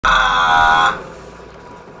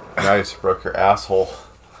Nice, broke your asshole.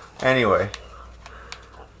 Anyway.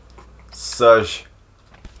 Sush.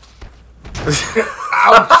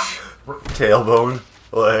 Ouch! Tailbone.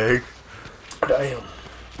 Leg. Damn.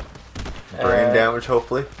 Brain damage,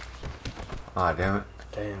 hopefully. Ah, damn it.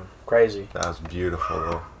 Damn. Crazy. That was beautiful,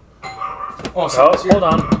 though. Oh, hold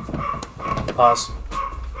on. Pause.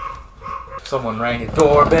 Someone rang the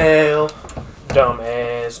doorbell.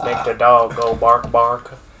 Dumbass. Make the dog go bark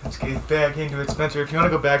bark. Let's get back into it, Spencer. If you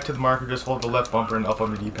want to go back to the marker, just hold the left bumper and up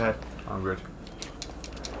on the D-pad. I'm good.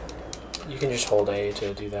 You can just hold A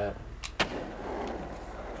to do that.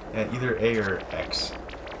 Yeah, either A or X.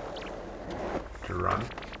 To run?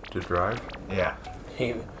 To drive? Yeah.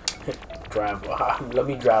 He drive. Let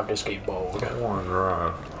me drive the skateboard. I want to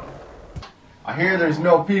drive. I hear there's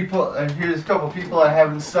no people, and here's a couple people I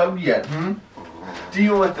haven't subbed yet,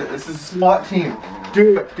 Deal with it. This is a SWAT team.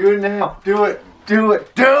 Do it. Do it now. Do it. Do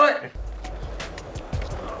it. Do it!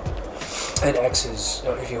 And X is,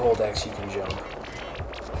 if you hold X, you can jump.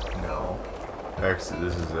 No. X,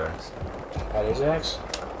 this is X. That is X?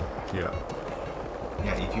 Yeah.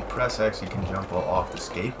 Yeah, if you press X, you can jump off the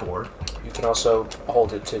skateboard. You can also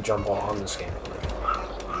hold it to jump on the skateboard.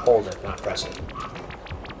 Hold it, not press it.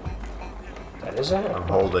 That is it? I'm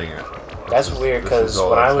holding it. That's weird, because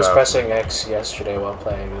when I was happening. pressing X yesterday while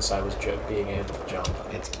playing this, I was being able to jump.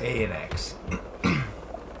 It's A and X. You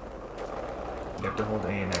have to hold A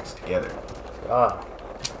and X together. Ah.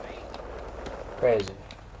 Crazy.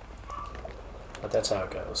 But that's how it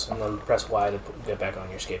goes. And then press Y to get back on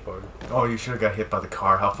your skateboard. Oh, you should have got hit by the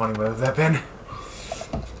car. How funny would have that been?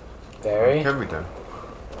 Very. It can be done.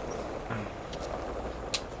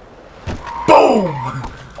 Boom!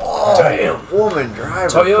 Oh, damn. Woman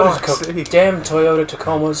driver. Damn Toyota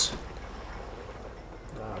Tacomas.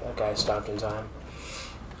 Oh, that guy stopped in time.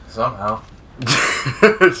 Somehow.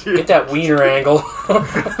 Get that wiener angle.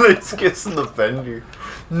 It's kissing the fender.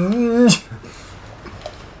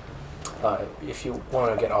 If you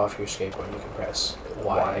want to get off your skateboard, you can press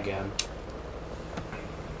Y again.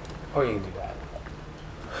 Or you can do that.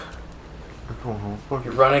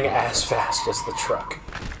 You're running as fast as the truck.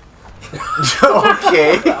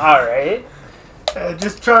 Okay. Alright.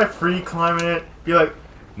 Just try free climbing it. Be like,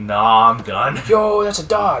 nah, I'm done. Yo, that's a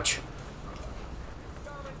dodge.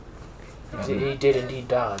 He did indeed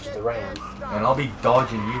dodge the ram. And I'll be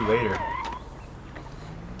dodging you later.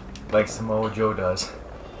 Like Samoa Joe does.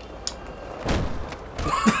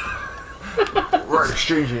 We're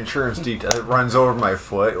exchanging insurance details. It runs over my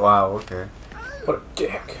foot. Wow, okay. What a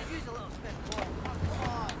dick.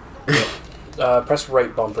 Press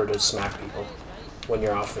right bumper to smack people when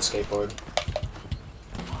you're off the skateboard.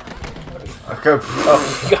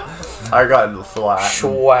 I got in the flat.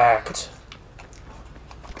 Schwacked.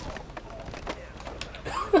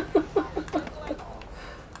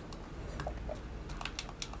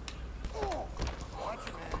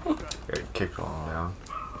 Got kicked on down.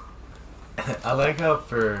 I like how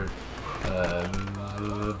for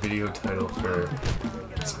the video title for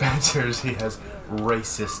Spencer's, he has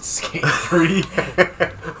Racist Skate 3.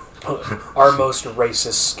 Our most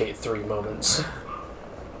racist Skate 3 moments.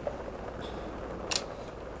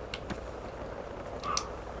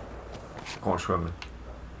 Going swimming.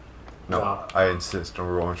 No, No. I insist on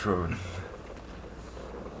going swimming.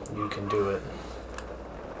 You can do it.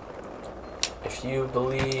 If you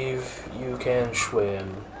believe you can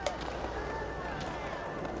swim,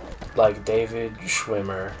 like David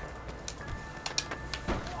Schwimmer.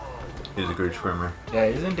 He's a good swimmer. Yeah,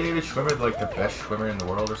 isn't David Schwimmer like the best swimmer in the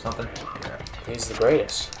world or something? Yeah. He's the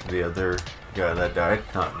greatest. The other guy that died,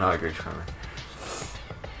 not a good swimmer.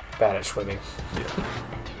 Bad at swimming. Yeah.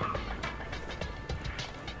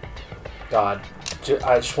 God,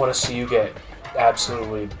 I just want to see you get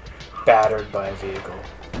absolutely battered by a vehicle.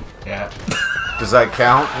 Yeah. Does that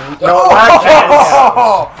count? No,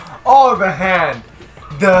 Oh, the hand!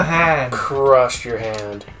 The hand! Crushed your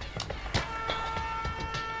hand.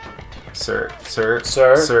 Sir.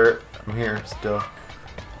 I'm here still.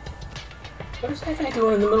 What is that guy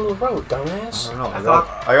doing in the middle of the road, dumbass? I don't know.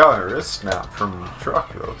 I I got a wrist snap from the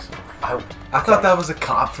truck though. So. I thought that was a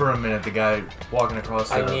cop for a minute, the guy walking across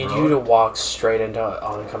the road. I need you to walk straight into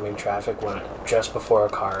oncoming traffic just before a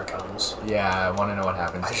car comes. Yeah, I want to know what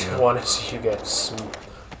happens I to just you. want to see you get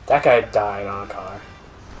That guy died on a car.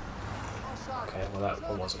 Okay, well that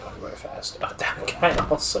one wasn't going very fast. Oh, that guy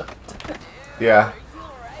also. Yeah.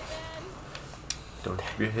 Don't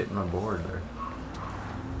be hitting my board there.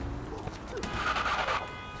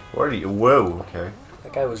 What are you? Whoa. Okay.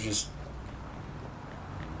 That guy was just.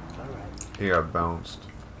 Alright. He got bounced.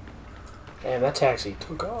 Damn, that taxi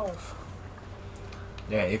took off.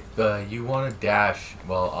 Yeah, if you want to dash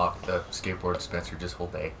well off the skateboard, Spencer, just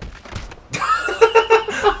hold A.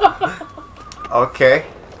 Okay.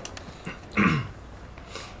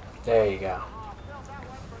 There you go.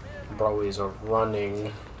 Bro is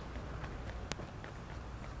running.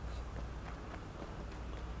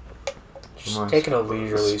 Just taking a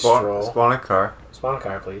leisurely stroll. Spawn a car. Spawn a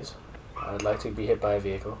car, please. I'd like to be hit by a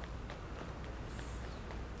vehicle.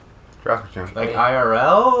 Traffic jam. Like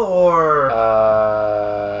IRL or?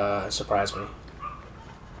 Surprise me.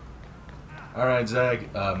 All right, Zach.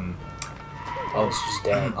 Oh, it's just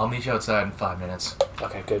dead. I'll meet you outside in 5 minutes.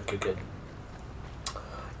 Okay, good.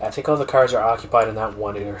 I think all the cars are occupied in that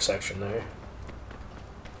one intersection there.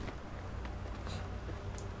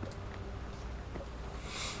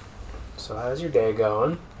 So how's your day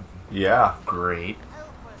going? Yeah. Great.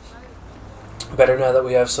 Better now that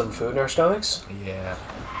we have some food in our stomachs? Yeah.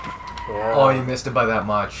 Yeah. Oh, you missed it by that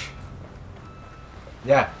much.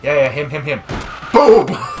 Yeah, him. Boom!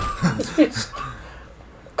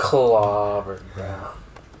 Clobbered, bro.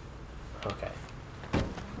 Okay.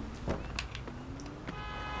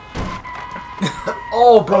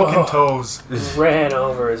 Oh, broken toes. Ran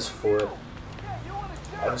over his foot.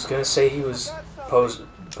 I was gonna say he was post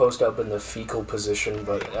up in the fecal position,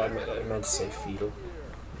 but I meant to say fetal.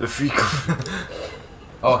 The fecal.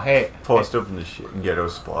 Oh, hey. Post up in the shit and ghetto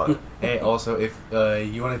spot. Hey, also, if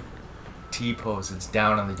you want to T-pose, it's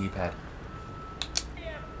down on the D-pad.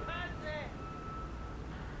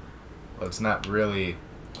 Well, it's not really...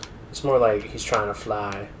 It's more like he's trying to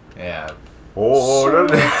fly. Yeah. Oh,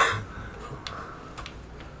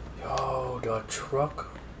 Yo, the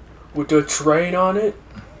truck with the train on it.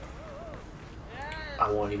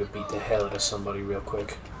 I want you to beat the hell out of somebody real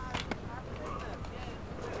quick.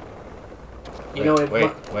 You know what?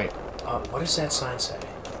 Wait. What does that sign say?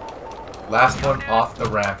 Last one off the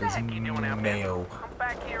ramp is mayo.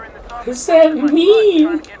 What does that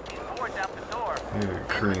mean?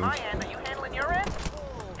 Cream.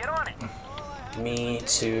 Me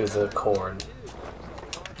to the corn.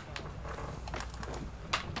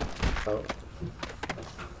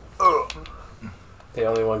 Oh. The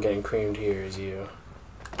only one getting creamed here is you.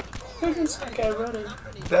 Look at that guy running.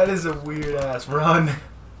 That is a weird ass run.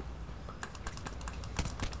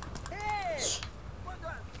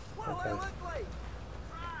 Okay.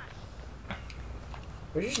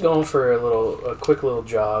 We're just going for a quick little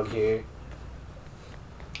jog here.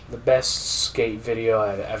 The best skate video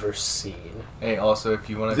I've ever seen. Hey, also, if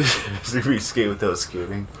you want to... So we skate without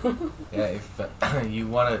skating. Yeah, if you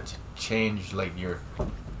want to change, like, your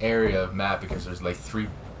area of map, because there's, like, three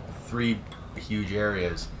huge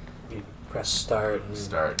areas. You press start.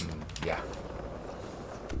 And yeah.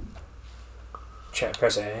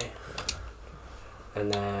 Press A.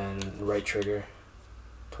 And then right trigger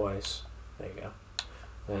twice. There you go.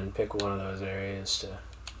 Then pick one of those areas to...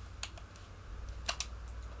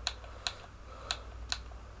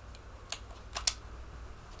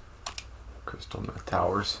 Crystal Meth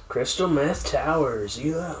Towers. Crystal Meth Towers,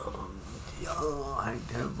 yeah. I ain't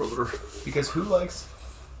that, brother. Because who likes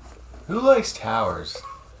towers?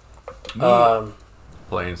 Me.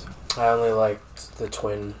 Planes. I only liked the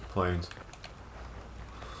twin. Planes.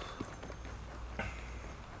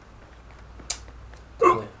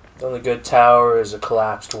 The only good tower is a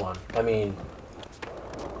collapsed one. I mean...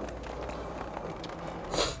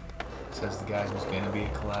 Says the guy who's gonna be a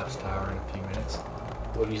collapsed tower in a few minutes.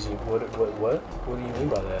 What do you mean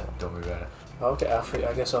by that? Don't worry about it. Okay,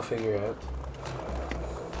 I guess I'll figure it out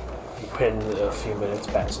when a few minutes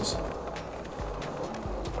passes.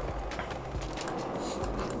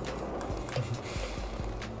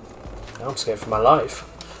 Now I'm scared for my life.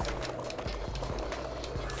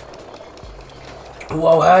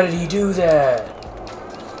 Whoa, how did he do that?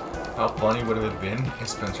 How funny would it have been if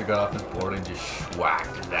Spencer got off his board and just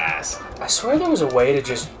schwacked his ass? I swear there was a way to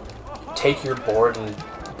just take your board and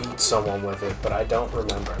beat someone with it, but I don't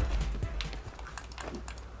remember.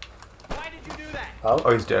 Why did you do that?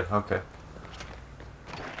 Oh, he's dead. Okay.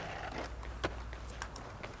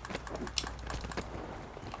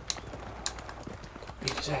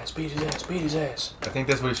 Beat his ass, beat his ass, beat his ass. I think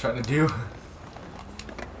that's what he's trying to do.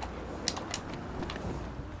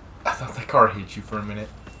 I thought that car hit you for a minute.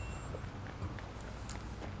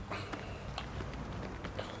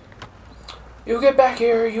 You get back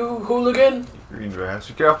here, you hooligan! Green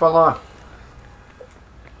bastard. Get off my lawn.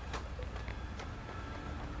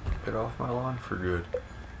 Get off my lawn for good.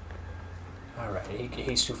 Alright,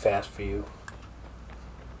 he's too fast for you.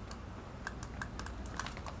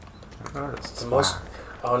 The most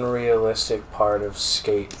unrealistic part of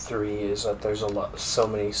Skate 3 is that there's so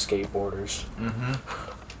many skateboarders. Mm-hmm.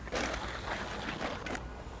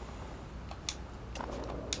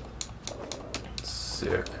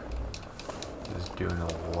 sick. Is doing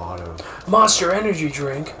a lot of Monster Energy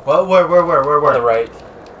drink. What? Where? On the right.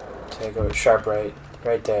 Take a sharp right.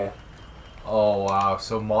 Right there. Oh wow!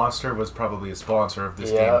 So Monster was probably a sponsor of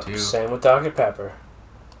this Yeah, game too. same with Dr. Pepper.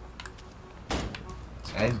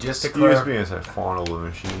 And just to excuse me as I fondle the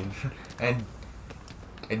machine. And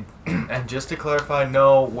just to clarify,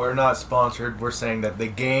 no, we're not sponsored. We're saying that the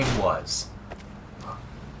game was.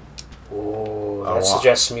 Oh, I that want-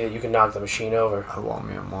 suggests to me that you can knock the machine over. I want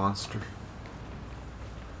me a monster.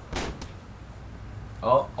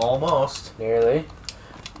 Oh, almost. Nearly.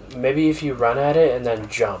 Maybe if you run at it and then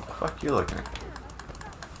jump. Fuck you looking at?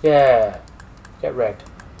 Yeah. Get wrecked.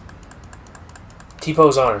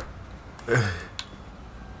 T-pose on her.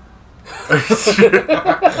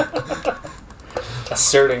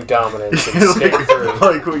 Asserting dominance in Skate 3.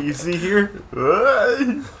 Like what you see here?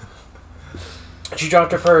 She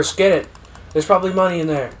dropped her purse. Get it. There's probably money in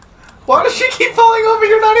there. Why does she keep falling over?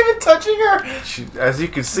 You're not even touching her. She, as you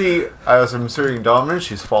can see, as I'm asserting dominance,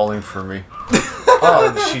 she's falling for me.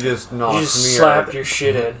 Oh, and she just knocks You just me slapped out. your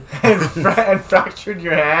shit in. And fractured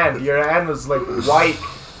your hand. Your hand was like white.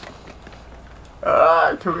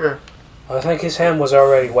 Ah, come here. I think his hand was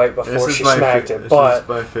already white before she smacked it, This but... is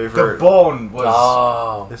my The favorite. bone was.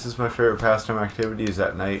 Oh. This is my favorite pastime activities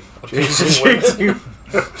at night. Chasing women. Chasing.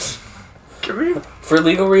 Come here. For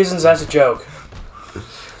legal reasons, that's a joke.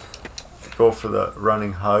 Go for the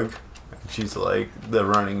running hug. She's like the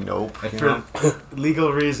running nope. And You for know?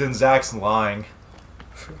 legal reasons, Zach's lying.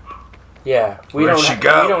 Yeah, we Where'd don't. she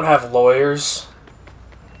go? We don't have lawyers.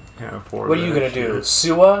 Can't afford What are you that gonna do? shit.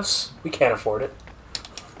 Sue us? We can't afford it.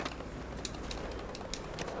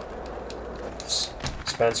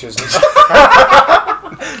 Spencer's.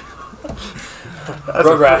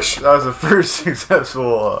 Road rash. That was the first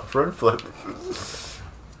successful front flip.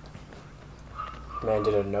 Man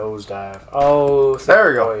did a nosedive. Oh, There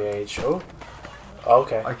we go. Oh,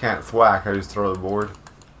 okay. I can't thwack. I just throw the board.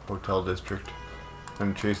 Hotel district.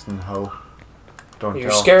 I'm chasing the hoe. Don't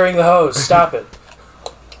You're tell. scaring the hose. Stop it.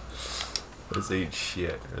 This ain't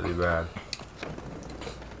shit. Really bad.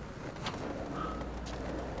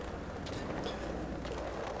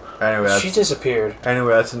 Anyway, She that's, disappeared.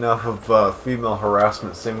 that's enough of female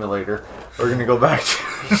harassment simulator. We're gonna go back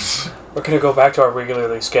to We're gonna go back to our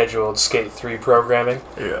regularly scheduled Skate 3 programming.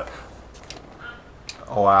 yeah.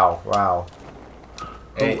 Oh wow, wow.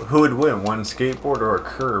 Hey, Who would win, one skateboard or a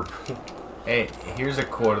curb? hey, here's a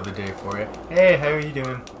quote of the day for you. Hey, how are you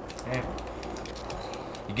doing? Hey,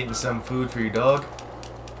 you getting some food for your dog?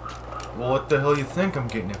 Well, what the hell you think I'm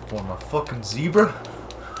getting it for? My fucking zebra?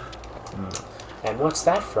 And what's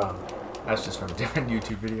that from? That's just from a different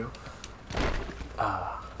YouTube video.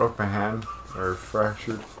 Broke my hand or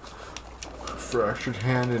fractured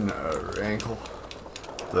hand and ankle.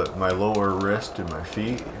 My lower wrist and my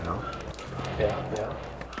feet, you know. Yeah.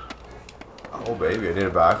 Oh baby, I did a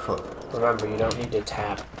backflip. Remember, you don't need to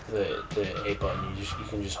tap the A button. You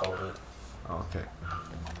can just hold it. Okay.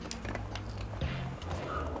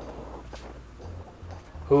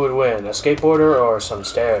 Who would win, a skateboarder or some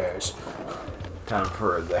stairs? Time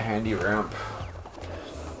for the handy ramp.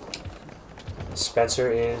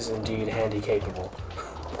 Spencer is indeed handy capable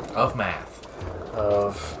Of math.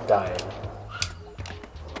 of dying.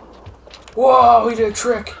 Whoa, he did a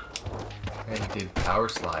trick! And he did power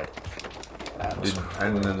slide. That was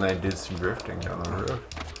And then I did some drifting down the road.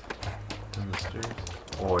 Down the stairs.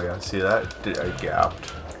 Oh yeah, see that?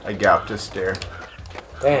 I gapped a stair.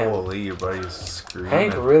 Damn. Holy, your buddy's screaming.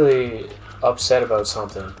 Hank really upset about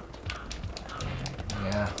something.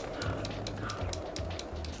 Yeah.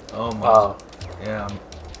 Oh my. Oh, Yeah,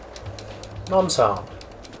 Mom's home.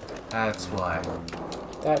 that's why.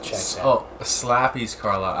 That checks out. Oh, Slappy's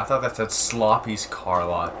car lot. I thought that said Sloppy's car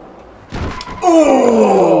lot.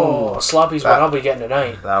 Oh, Sloppy's what I'll be getting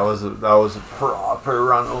tonight. That was a proper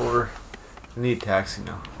run over. I need a taxi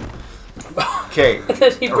now. Okay,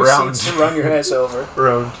 Then he round proceeds to run your ass over.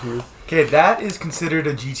 round two. Okay, that is considered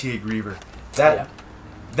a GTA griever.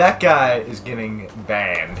 That guy is getting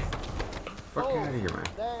banned. Fuck out of here,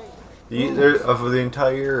 man. Of the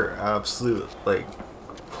entire absolute like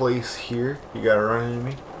place here, you gotta run into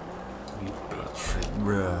me. You bitch.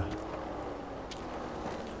 Bruh.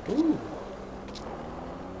 Ooh.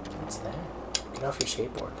 What's that? Get off your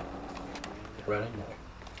skateboard. Run in there.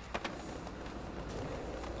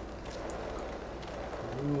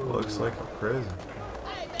 Ooh. Looks like a prison.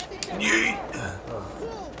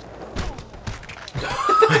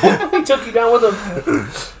 He took you down with him.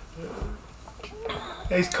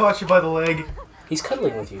 Hey, he's caught you by the leg. He's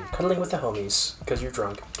cuddling with you. Cuddling with the homies. Because you're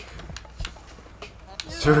drunk.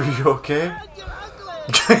 Sir, are you okay?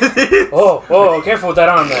 Oh, whoa, careful with that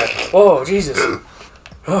arm there. Oh, Jesus.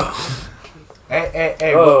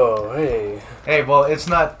 Hey, Oh, hey. Hey, well, it's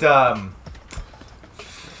not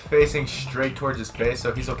facing straight towards his face,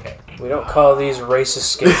 so he's okay. We don't call these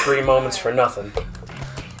racist skate-free moments for nothing.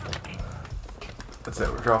 That's it,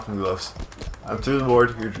 we're dropping gloves. I'm through the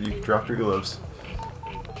board, you can drop your gloves.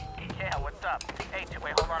 Yeah, what's up? Hey,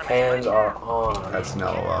 wait, hold on a minute. Hands are on. That's an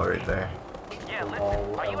LOL right there. Yeah,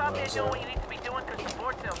 listen, are you out there doing what you need to be doing? Because the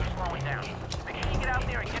board sales are slowing down. Make sure you get out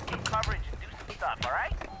there and get some coverage and do some stuff,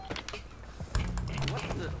 alright?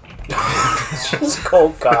 Just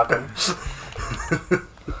cold cock him.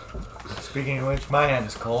 Speaking of which, my hand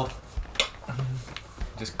is cold.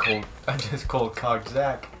 I just cold cocked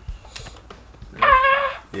Zach.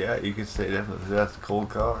 Yeah, you can say definitely that's a cold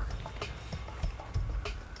cock.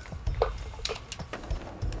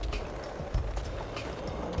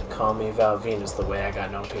 Call me Val Venus the way I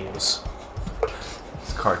got no penis.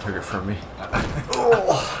 This car took it from me.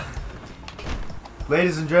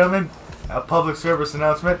 Ladies and gentlemen, a public service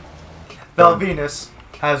announcement. Val Venus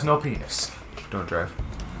has no penis. Don't drive.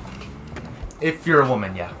 If you're a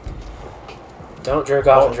woman, yeah. Don't jerk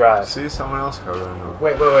off and drive. See someone else go around.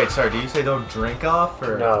 Wait. Sorry, did you say don't drink off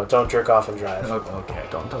or? No, don't jerk off and drive. Okay.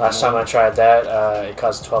 Don't. Last time I tried that, it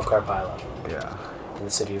caused a 12-car pileup Yeah. in the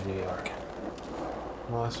city of New York.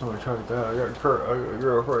 Last time I tried that, I got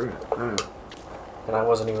pregnant. And I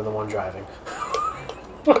wasn't even the one driving.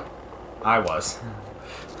 I was.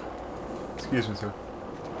 Excuse me, sir.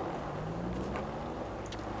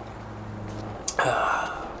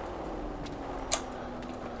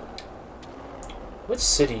 Which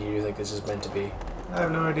city do you think this is meant to be? I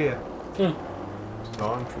have no idea.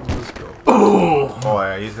 Don Francisco. Oh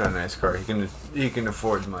yeah, he's got a nice car. He can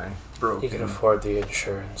afford my broken. He can afford the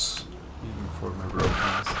insurance. He can afford my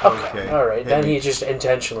brokenness. Okay, alright. Hit Then me. he just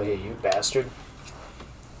intentionally hit you, bastard.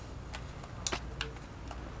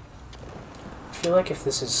 I feel like if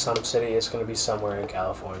this is some city, it's going to be somewhere in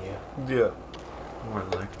California. Yeah. More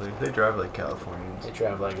than likely. They drive like Californians. They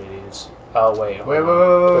drive like idiots. Oh, wait. hold Wait.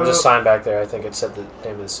 on. There's a sign back there. I think it said the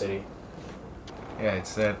name of the city. Yeah, it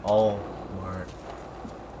said all or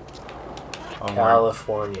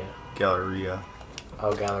California. Galleria.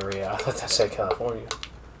 Oh, Galleria. I thought that said California.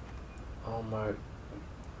 Oh, my.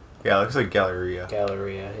 Yeah, it looks like Galleria.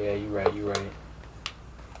 Galleria. Yeah, you're right.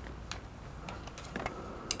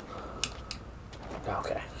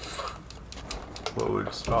 Okay. What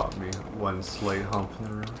would stop me? One slight hump in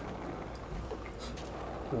the road.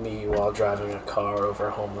 Me while driving a car over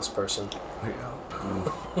a homeless person.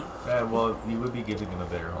 Yeah. well, you would be giving them a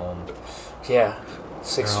better home. Yeah.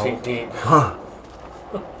 6 No. feet deep.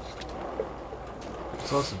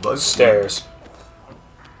 It's also bugs. Stairs.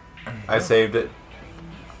 I saved it.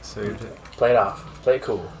 Saved it. Play it off. Play it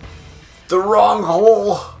cool. The wrong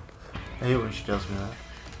hole! I hate when she tells me that.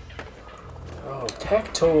 Oh,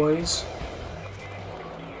 tech toys.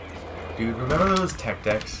 Dude, remember those tech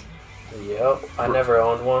decks? Yep. I never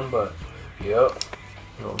owned one, but yep.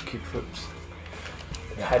 Little kick flips.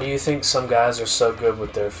 How do you think some guys are so good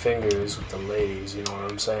with their fingers with the ladies, you know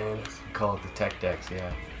what I'm saying? Call it the tech decks,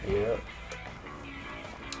 yeah. Yep.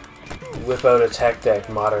 Whip out a tech deck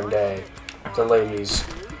modern day. The ladies.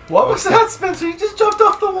 What was that, Spencer? You just jumped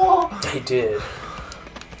off the wall! They did.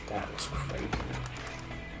 That was crazy.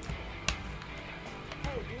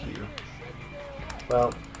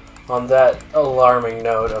 Well, on that alarming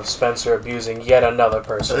note of Spencer abusing yet another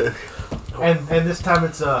person. And this time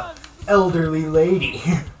it's a elderly lady.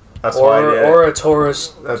 That's why I did it. Or a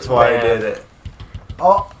tourist. That's why man. I did it.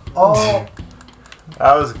 Oh.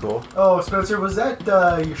 That was cool. Oh, Spencer, was that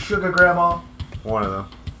your sugar grandma? One of them.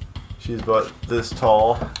 She's about this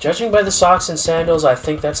tall. Judging by the socks and sandals, I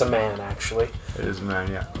think that's a man, actually. It is a man,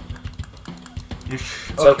 yeah.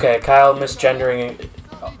 It's okay. Kyle misgendering,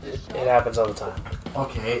 it happens all the time.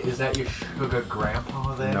 Okay, is that your sugar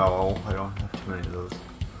grandpa then? No, I don't have too many of those.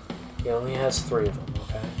 He only has 3 of them,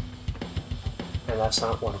 okay? And that's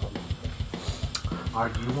not one of them. Are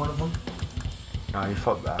you one of them? No, he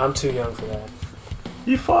fought back. I'm too young for that.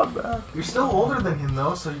 He fought back. You're still older than him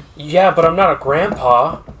though, so Yeah, but I'm not a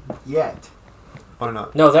grandpa. yet. Why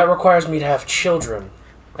not? No, that requires me to have children.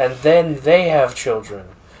 And then they have children.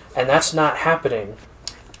 And that's not happening.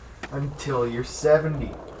 Until you're 70.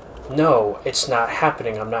 No, it's not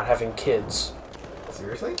happening. I'm not having kids.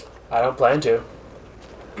 Seriously? I don't plan to.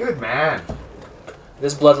 Good man.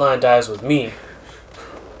 This bloodline dies with me.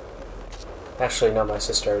 Actually, no, my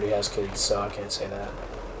sister already has kids, so I can't say that.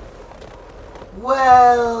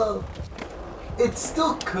 Well, it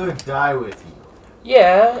still could die with you.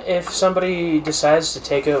 Yeah, if somebody decides to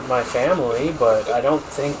take out my family, but I don't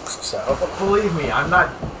think so. Believe me, I'm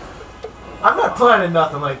not planning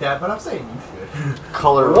nothing like that, but I'm saying you should.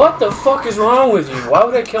 Color. What the fuck is wrong with you? Why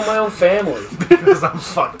would I kill my own family? Because I'm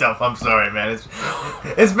fucked up. I'm sorry, man.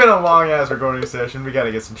 It's been a long ass recording session. We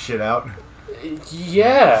gotta get some shit out.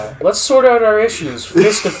 Yeah, let's sort out our issues,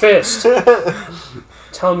 fist to fist.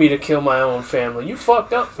 Tell me to kill my own family. You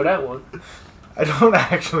fucked up for that one. I don't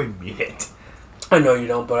actually mean it. I know you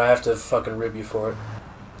don't, but I have to fucking rib you for it.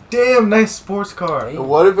 Damn, nice sports car. Hey. It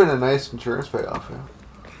would have been a nice insurance payoff. Yeah.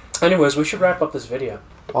 Anyways, we should wrap up this video.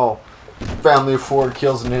 Oh, family of 4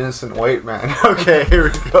 kills an innocent white man. Okay, here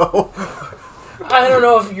we go. I don't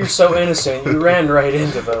know if you're so innocent. You ran right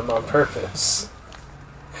into them on purpose.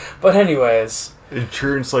 But anyways.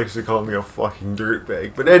 Insurance likes to call me a fucking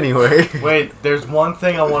dirtbag. But anyway. Wait, there's one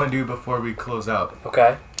thing I want to do before we close out.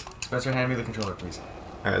 Okay. Spencer, hand me the controller, please.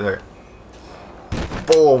 Alright, there.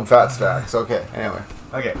 Boom, fat stacks. Okay, anyway.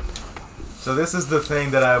 Okay. So this is the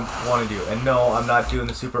thing that I want to do. And no, I'm not doing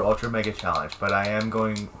the Super Ultra Mega Challenge, but I am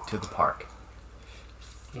going to the park.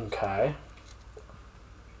 Okay.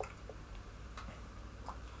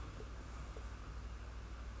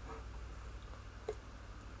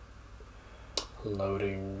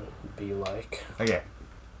 Loading be like. Okay.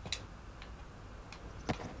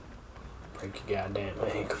 Break your goddamn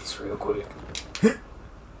ankles real quick.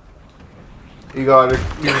 You got it.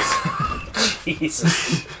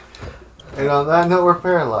 Jesus. And on that note, we're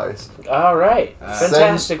paralyzed. Alright.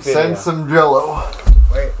 Fantastic video. Send some jello.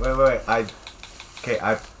 Wait. I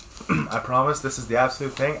promise this is the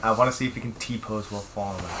absolute thing. I want to see if you can T-pose while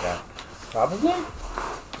falling like that. Probably?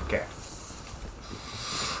 Okay.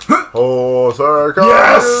 Oh, sir.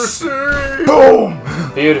 Yes! Boom!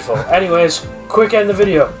 Beautiful. Anyways, quick end the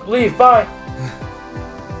video. Leave. Bye.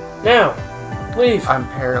 Now. Leave. I'm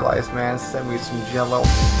paralyzed, man. Send me some jello.